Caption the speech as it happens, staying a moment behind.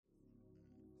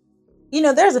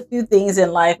There's a few things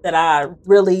in life that I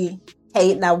really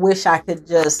hate and I wish I could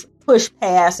just push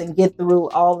past and get through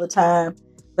all the time.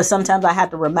 But sometimes I have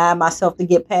to remind myself to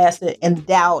get past it. And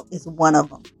doubt is one of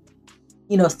them.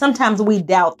 Sometimes we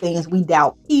doubt things. We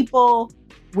doubt people.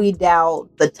 We doubt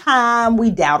the time. We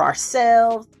doubt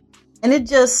ourselves. And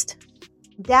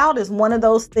doubt is one of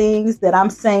those things that I'm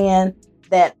saying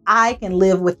that I can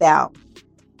live without.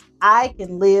 I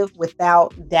can live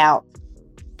without doubt.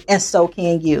 And so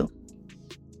can you.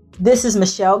 This is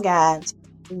Michelle Gines.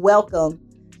 Welcome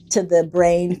to the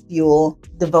Brain Fuel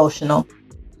Devotional.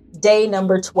 Day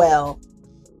number 12.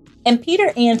 And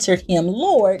Peter answered him,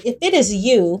 Lord, if it is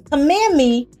you, command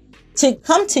me to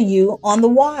come to you on the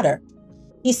water.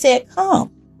 He said,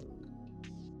 come.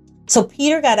 So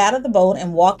Peter got out of the boat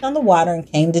and walked on the water and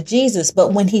came to Jesus.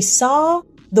 But when he saw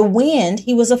the wind,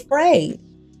 he was afraid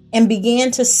and began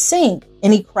to sink.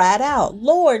 And he cried out,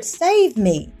 Lord, save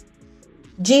me.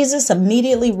 Jesus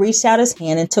immediately reached out his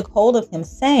hand and took hold of him,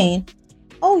 saying,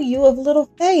 Oh, you of little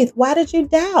faith, why did you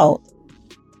doubt?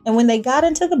 And when they got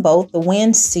into the boat, the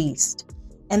wind ceased,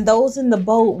 and those in the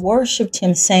boat worshipped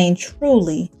him, saying,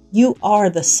 Truly, you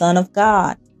are the Son of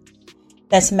God.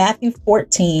 That's Matthew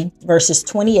 14, verses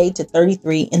 28 to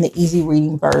 33 in the easy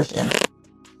reading version.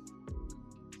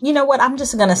 You know what? I'm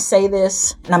just going to say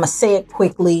this, and I'm going to say it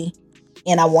quickly,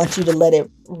 and I want you to let it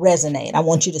resonate. I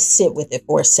want you to sit with it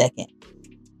for a second.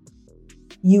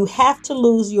 You have to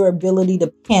lose your ability to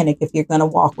panic if you're going to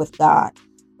walk with God.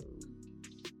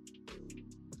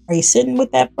 Are you sitting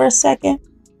with that for a second?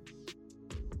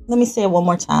 Let me say it one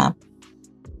more time.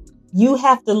 You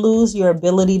have to lose your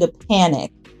ability to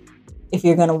panic if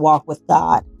you're going to walk with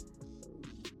God.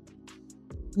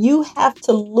 You have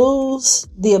to lose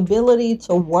the ability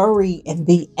to worry and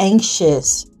be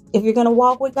anxious if you're going to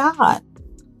walk with God.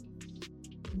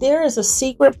 There is a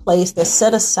secret place that's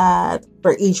set aside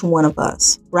for each one of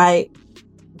us, right?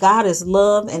 God is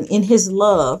love, and in his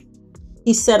love,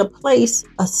 he set a place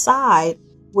aside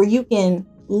where you can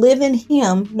live in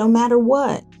him no matter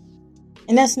what.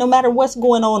 And that's no matter what's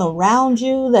going on around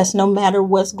you. That's no matter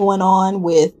what's going on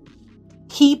with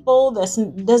people.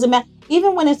 Doesn't matter.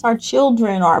 Even when it's our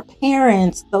children, our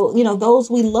parents, those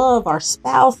we love, our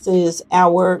spouses,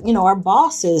 our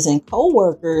bosses and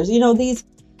coworkers, these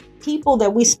people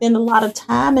that we spend a lot of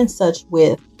time and such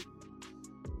with.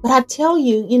 But I tell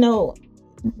you,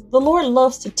 the Lord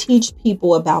loves to teach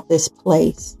people about this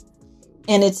place.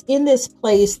 And it's in this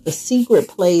place, the secret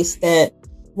place, that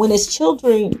when his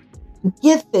children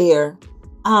get there,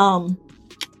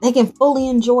 they can fully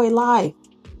enjoy life.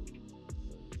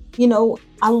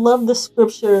 I love the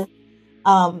scripture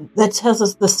that tells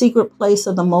us the secret place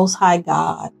of the Most High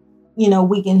God.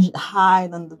 We can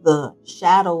hide under the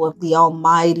shadow of the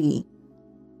Almighty.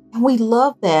 And we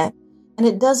love that. And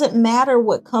it doesn't matter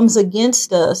what comes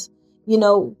against us.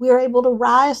 We're able to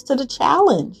rise to the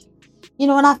challenge.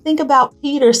 And I think about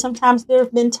Peter. Sometimes there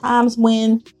have been times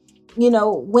when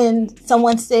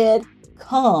someone said,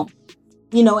 come,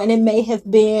 and it may have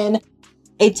been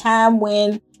a time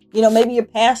when, maybe your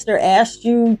pastor asked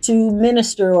you to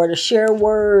minister or to share a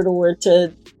word or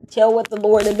to tell what the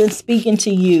Lord had been speaking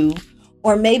to you.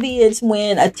 Or maybe it's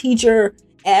when a teacher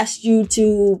asked you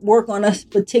to work on a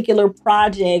particular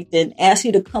project and asked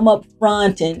you to come up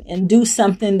front and do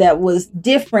something that was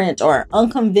different or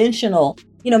unconventional.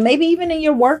 Maybe even in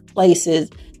your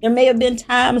workplaces, there may have been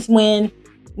times when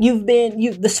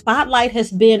the spotlight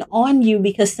has been on you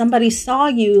because somebody saw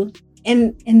you,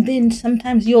 and then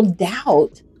sometimes you'll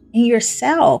doubt in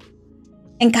yourself.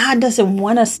 And God doesn't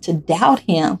want us to doubt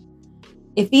him.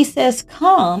 If he says,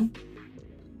 come.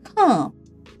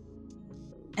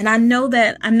 And I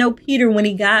know Peter, when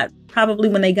they got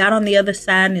on the other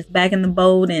side and is back in the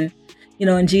boat, and,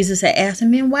 and Jesus had asked him,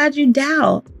 man, why'd you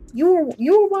doubt? You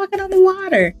were walking on the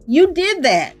water. You did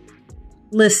that.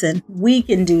 Listen, we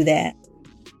can do that.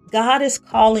 God is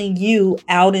calling you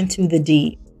out into the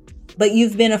deep, but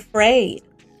you've been afraid.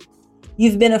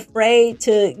 You've been afraid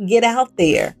to get out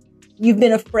there. You've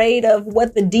been afraid of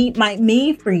what the deep might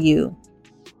mean for you,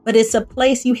 but it's a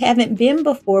place you haven't been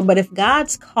before. But if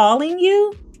God's calling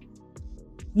you,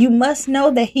 you must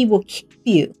know that he will keep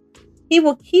you. He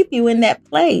will keep you in that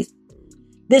place.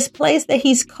 This place that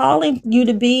he's calling you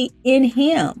to be in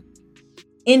him.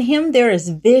 In him, there is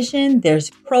vision, there's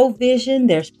provision,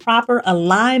 there's proper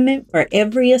alignment for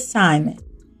every assignment.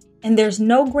 And there's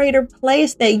no greater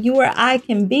place that you or I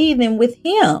can be than with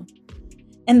him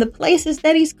and the places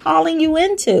that he's calling you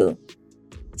into.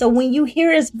 So when you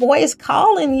hear his voice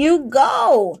calling you,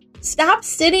 go. Stop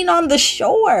sitting on the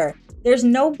shore. There's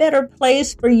no better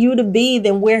place for you to be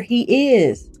than where he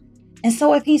is. And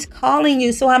so if he's calling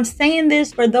you, so I'm saying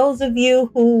this for those of you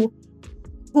who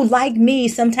like me,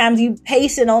 sometimes you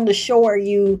pacing on the shore,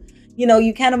 you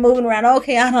kind of moving around.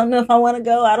 Okay, I don't know if I want to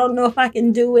go. I don't know if I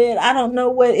can do it. I don't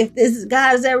know if this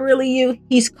guy, is that really you?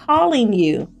 He's calling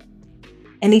you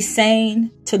and he's saying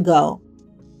to go.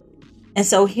 And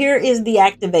so here is the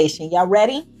activation. Y'all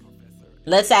ready?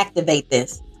 Let's activate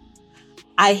this.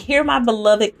 I hear my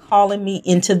beloved calling me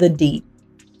into the deep,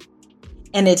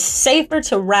 and it's safer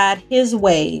to ride his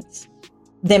waves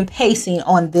than pacing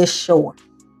on this shore.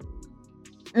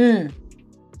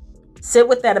 Sit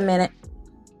with that a minute.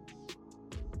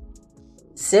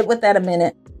 Sit with that a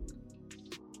minute.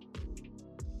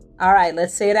 All right,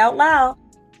 let's say it out loud.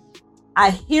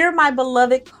 I hear my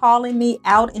beloved calling me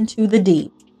out into the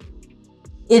deep.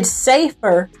 It's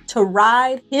safer to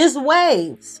ride his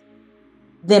waves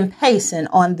than pacing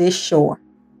on this shore.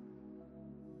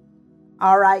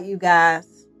 All right, you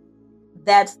guys.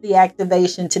 That's the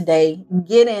activation today.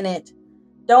 Get in it.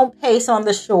 Don't pace on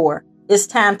the shore. It's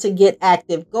time to get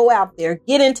active. Go out there.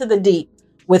 Get into the deep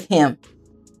with him.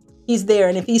 He's there.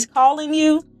 And if he's calling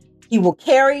you, he will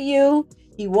carry you.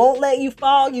 He won't let you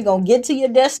fall. You're going to get to your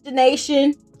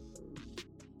destination.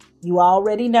 You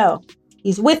already know.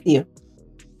 He's with you.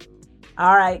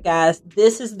 All right, guys.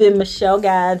 This has been Michelle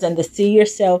Guides and the See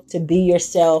Yourself to Be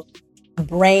Yourself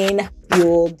Brain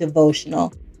Fuel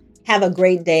Devotional. Have a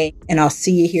great day, and I'll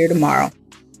see you here tomorrow.